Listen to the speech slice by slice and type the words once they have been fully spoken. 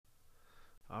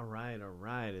All right, all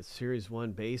right. It's Series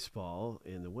 1 baseball,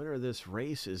 and the winner of this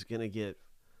race is going to get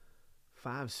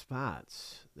 5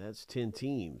 spots. That's 10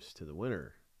 teams to the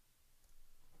winner.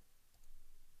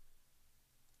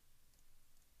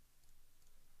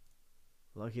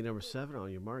 Lucky number 7,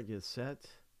 on your mark, get set,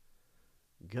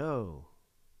 go.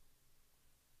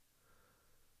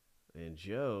 And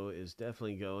Joe is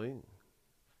definitely going.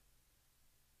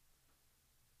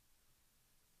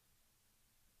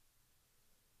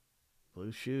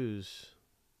 Blue shoes.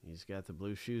 He's got the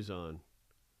blue shoes on.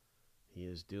 He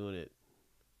is doing it.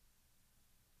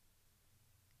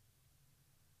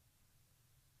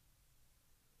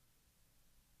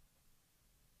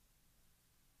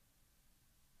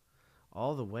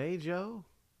 All the way, Joe?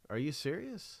 Are you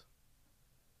serious?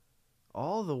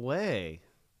 All the way.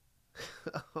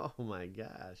 Oh my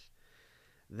gosh.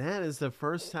 That is the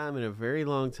first time in a very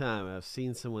long time I've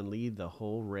seen someone lead the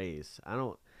whole race.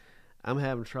 I'm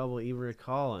having trouble even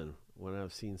recalling when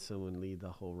I've seen someone lead the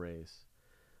whole race.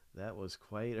 That was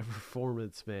quite a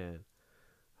performance, man.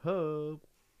 Hope.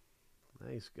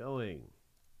 Nice going.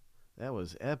 That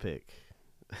was epic.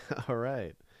 All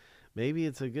right. Maybe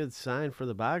it's a good sign for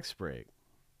the box break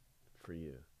for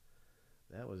you.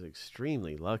 That was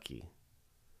extremely lucky.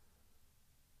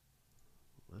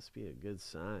 Must be a good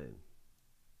sign.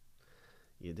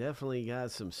 You definitely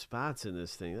got some spots in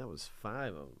this thing. That was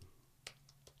 5 of them.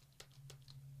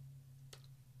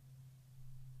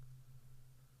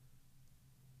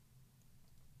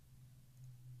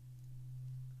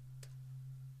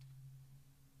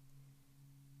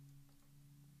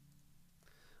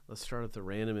 Let's start at the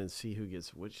random and see who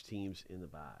gets which teams in the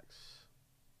box.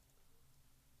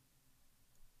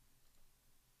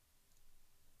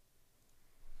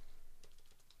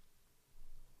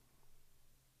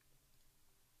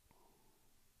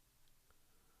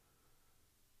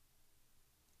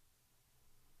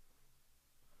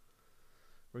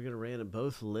 We're going to random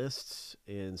both lists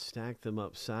and stack them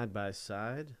up side by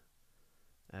side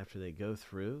after they go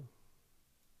through.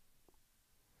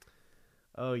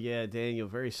 Oh, yeah, Daniel,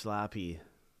 very sloppy.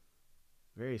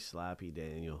 Very sloppy,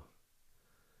 Daniel.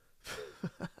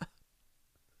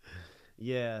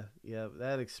 Yeah,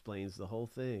 that explains the whole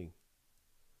thing.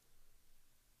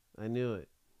 I knew it.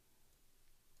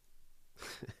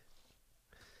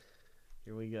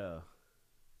 Here we go.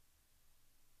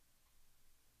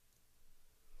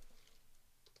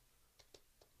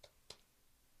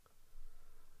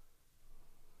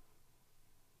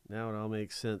 Now it all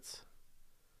makes sense.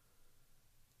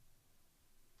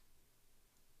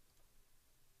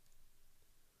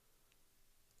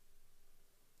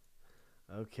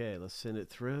 Okay, let's send it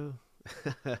through.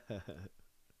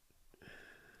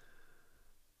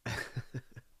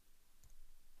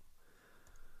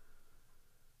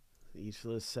 Each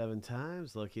list 7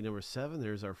 times. Lucky number 7.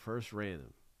 There's our first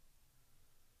random.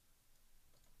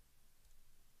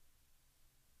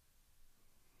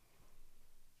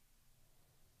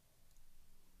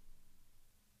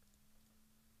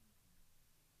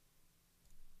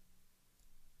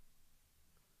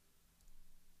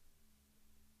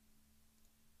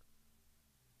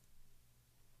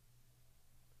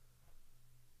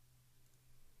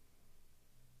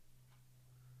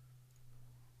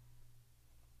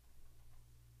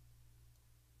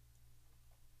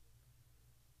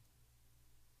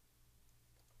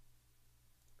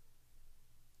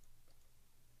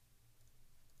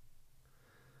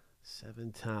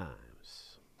 Seven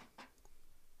times.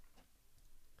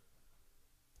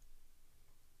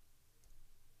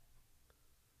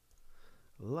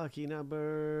 Lucky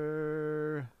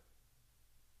number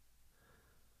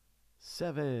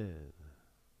 7.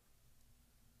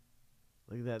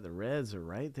 Look at that. The Reds are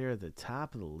right there at the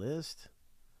top of the list.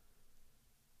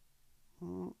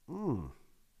 That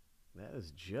is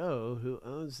Joe, who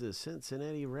owns the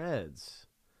Cincinnati Reds.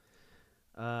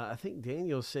 I think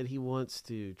Daniel said he wants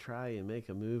to try and make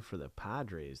a move for the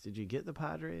Padres. Did you get the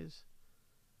Padres?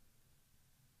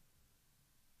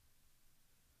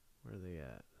 Where are they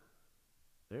at?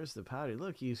 There's the Padres.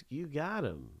 Look, you got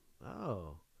him.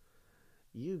 Oh,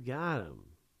 you got him.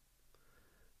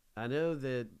 I know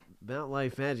that Mount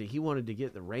Life Magic, he wanted to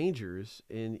get the Rangers,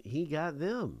 and he got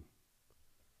them.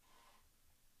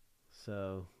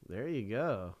 So there you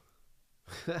go.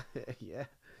 Yeah.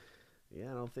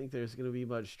 Yeah, I don't think there's going to be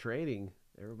much trading.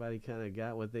 Everybody kind of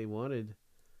got what they wanted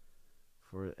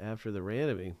for after the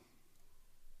randoming.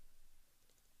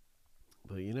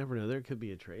 But you never know. There could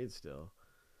be a trade still.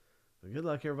 But good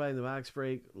luck, everybody, in the box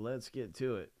break. Let's get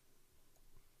to it.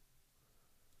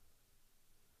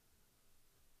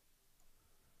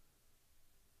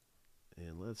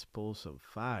 And let's pull some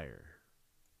fire.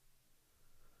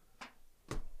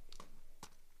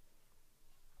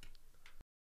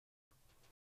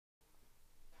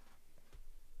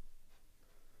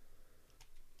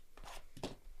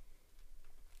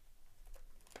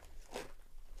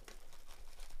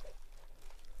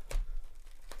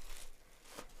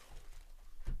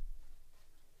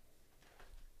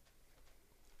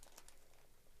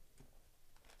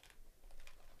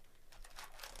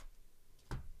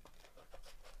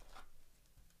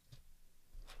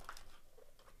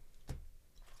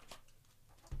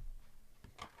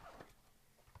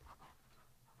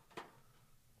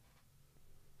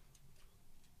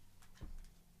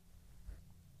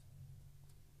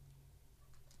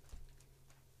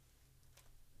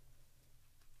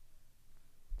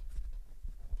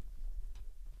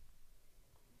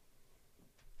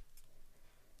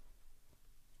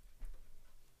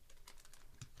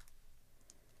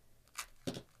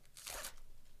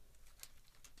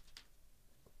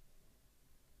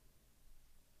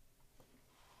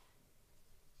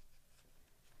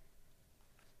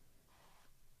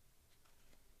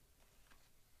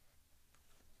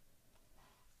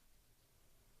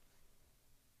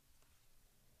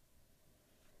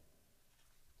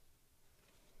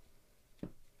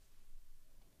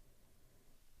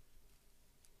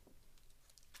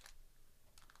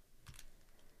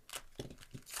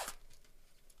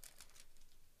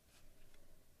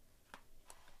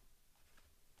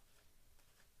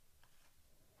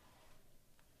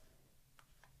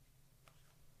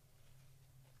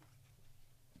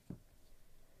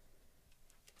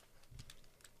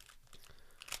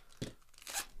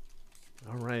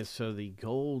 nice. So the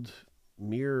gold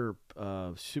mirror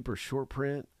super short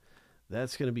print,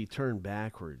 that's going to be turned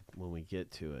backward when we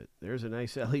get to it. There's a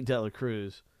nice Ellie De La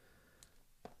Cruz.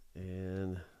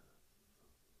 And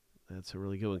that's a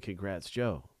really good one. Congrats,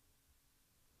 Joe.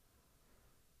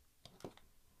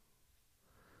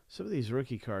 Some of these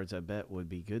rookie cards, I bet, would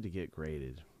be good to get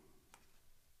graded.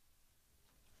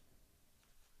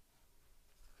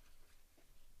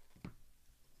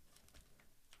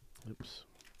 Oops.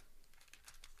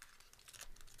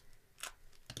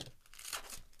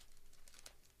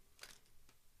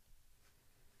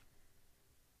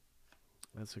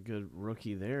 That's a good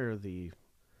rookie there. The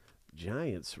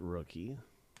Giants rookie,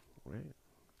 right?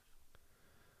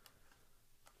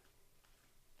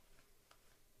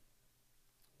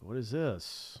 What is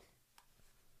this?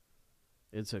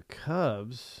 It's a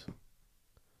Cubs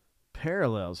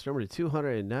parallels, number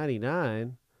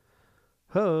 299.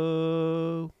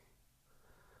 Ho!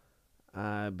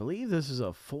 I believe this is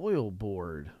a foil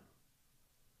board.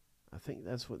 I think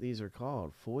that's what these are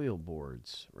called, foil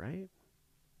boards, right?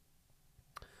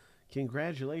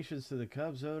 Congratulations to the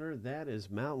Cubs owner. That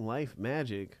is Mountain Life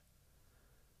Magic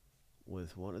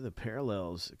with one of the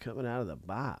parallels coming out of the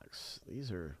box.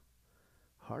 These are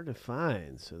hard to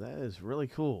find, so that is really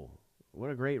cool. What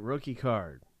a great rookie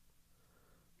card.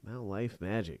 Mountain Life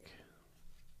Magic.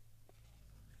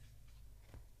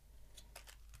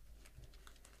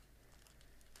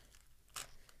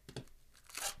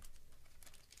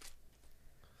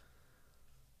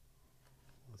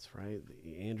 That's right,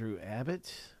 the Andrew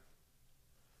Abbott.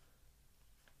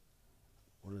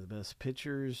 One of the best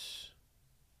pitchers.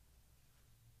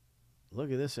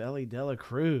 Look at this, Ellie De La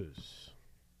Cruz.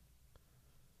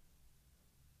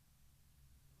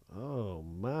 Oh,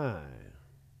 my.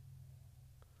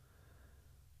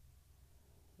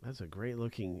 That's a great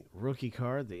looking rookie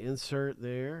card. The insert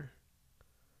there.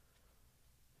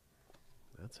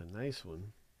 That's a nice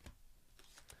one.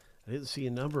 I didn't see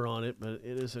a number on it, but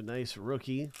it is a nice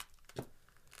rookie.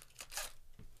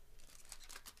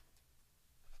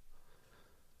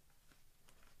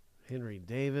 Henry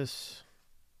Davis.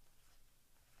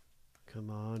 Come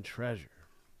on, treasure.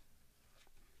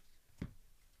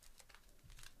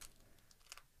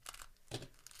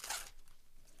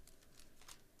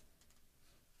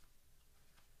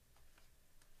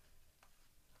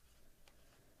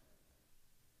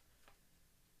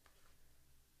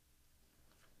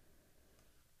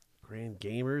 Grand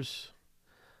Gamers.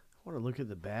 I want to look at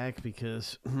the back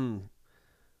because I want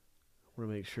to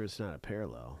make sure it's not a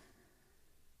parallel.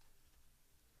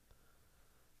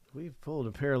 We've pulled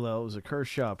a parallel. It was a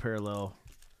Kershaw parallel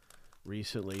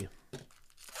recently.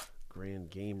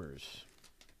 Grand Gamers.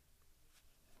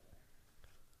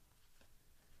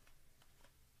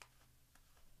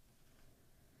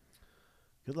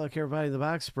 Good luck, everybody, in the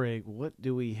box break. What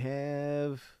do we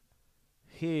have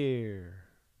here?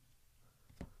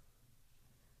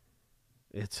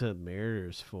 It's a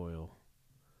Mariners foil.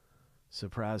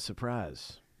 Surprise,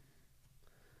 surprise.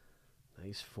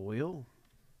 Nice foil.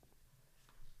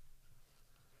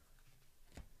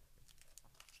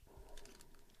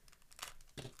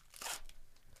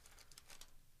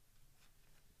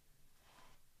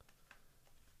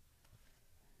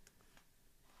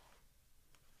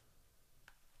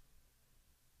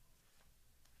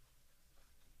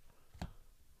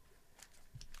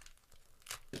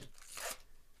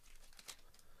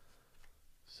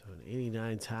 So an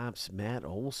 89 Topps Matt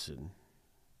Olson.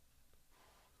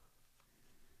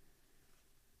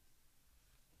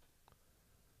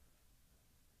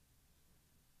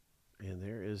 And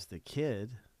there is the kid.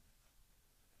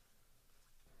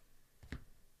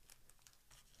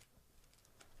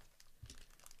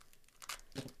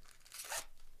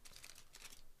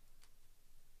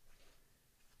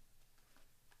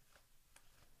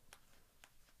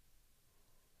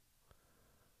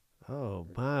 Oh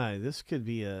my, this could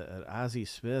be an Ozzie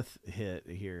Smith hit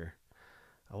here.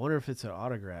 I wonder if it's an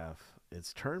autograph.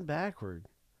 It's turned backward.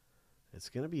 It's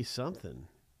going to be something.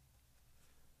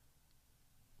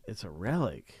 It's a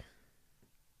relic.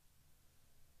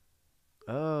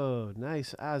 Oh,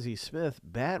 nice Ozzie Smith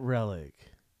bat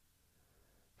relic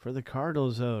for the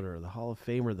Cardinals owner, the Hall of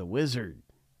Famer, the Wizard.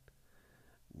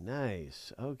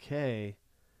 Nice. Okay.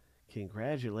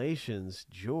 Congratulations,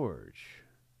 George.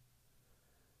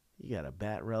 You got a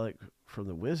bat relic from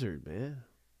the Wizard, man.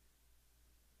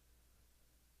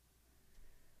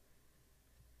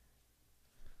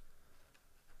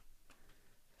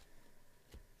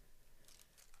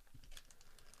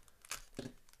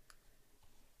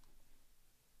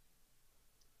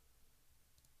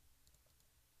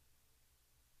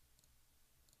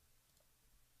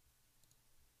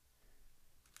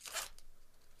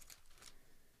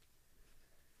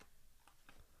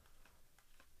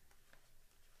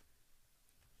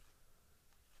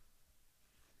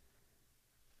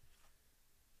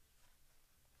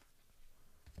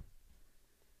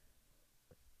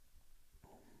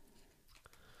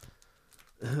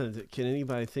 Can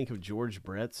anybody think of George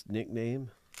Brett's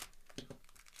nickname?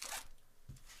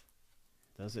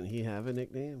 Doesn't he have a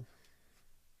nickname?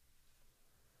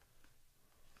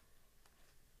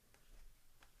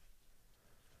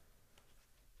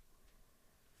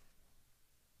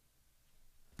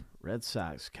 Red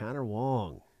Sox, Connor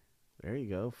Wong. There you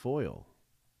go, foil.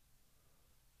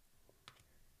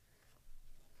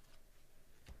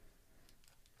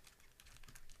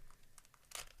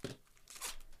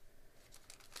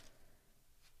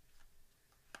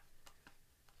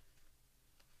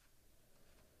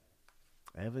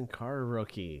 Evan Carter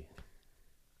rookie.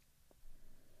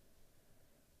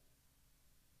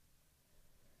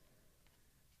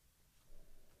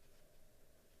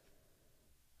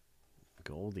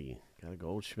 Goldie. Got a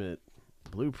Goldschmidt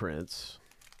blueprints.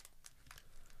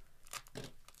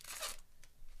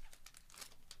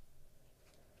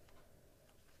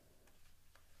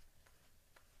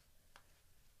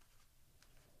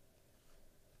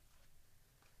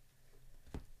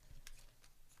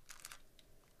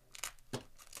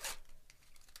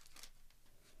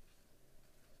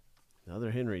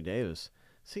 Another Henry Davis.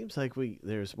 Seems like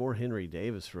there's more Henry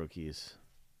Davis rookies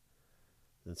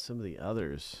than some of the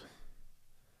others.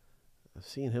 I've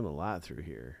seen him a lot through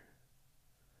here.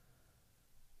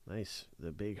 Nice.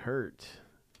 The Big Hurt.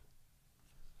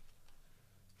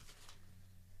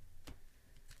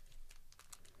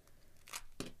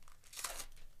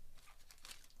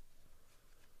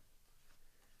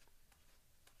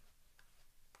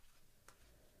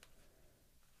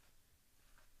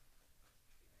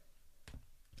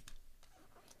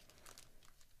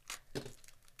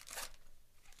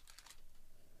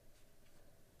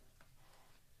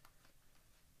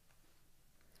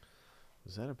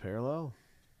 Is that a parallel?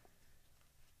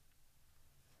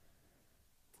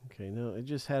 Okay, no, it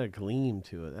just had a gleam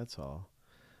to it, that's all.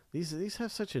 These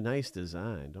have such a nice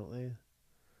design, don't they?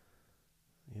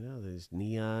 You know, these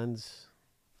neons,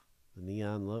 the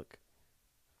neon look.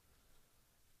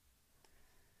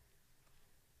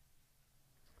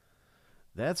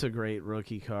 That's a great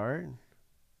rookie card.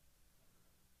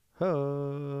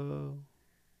 Ho!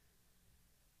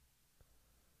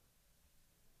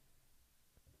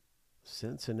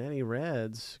 Cincinnati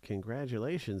Reds.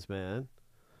 Congratulations, man.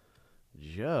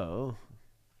 Joe.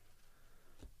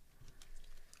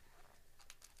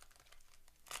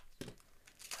 It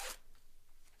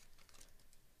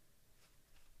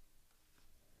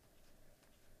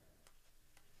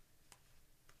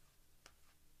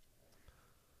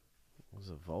was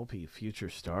a Volpe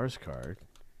Future Stars card.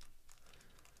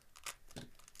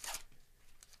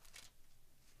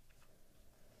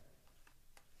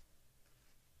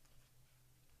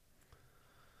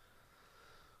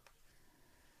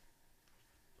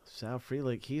 Sal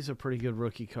Frelick, he's a pretty good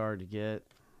rookie card to get.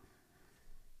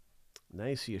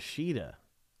 Nice Yoshida.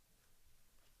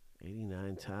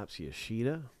 89 tops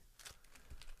Yoshida.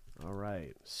 All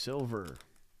right, silver.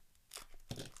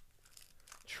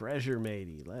 Treasure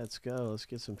matey. Let's go. Let's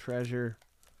get some treasure.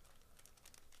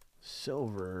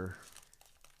 Silver.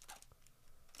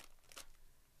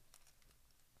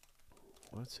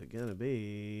 What's it going to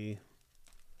be?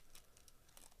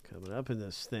 Coming up in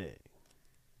this thing.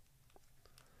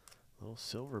 Little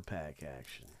silver pack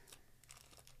action.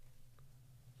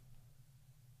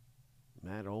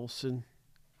 Matt Olson.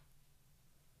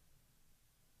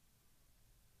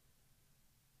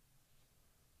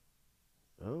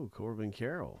 Oh, Corbin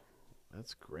Carroll.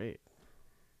 That's great.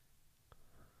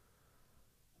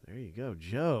 There you go,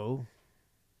 Joe.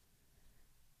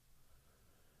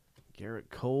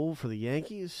 Garrett Cole for the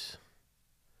Yankees.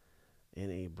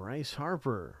 And a Bryce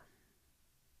Harper.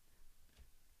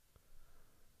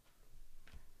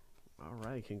 All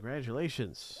right,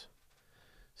 congratulations.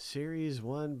 Series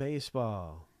 1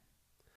 baseball.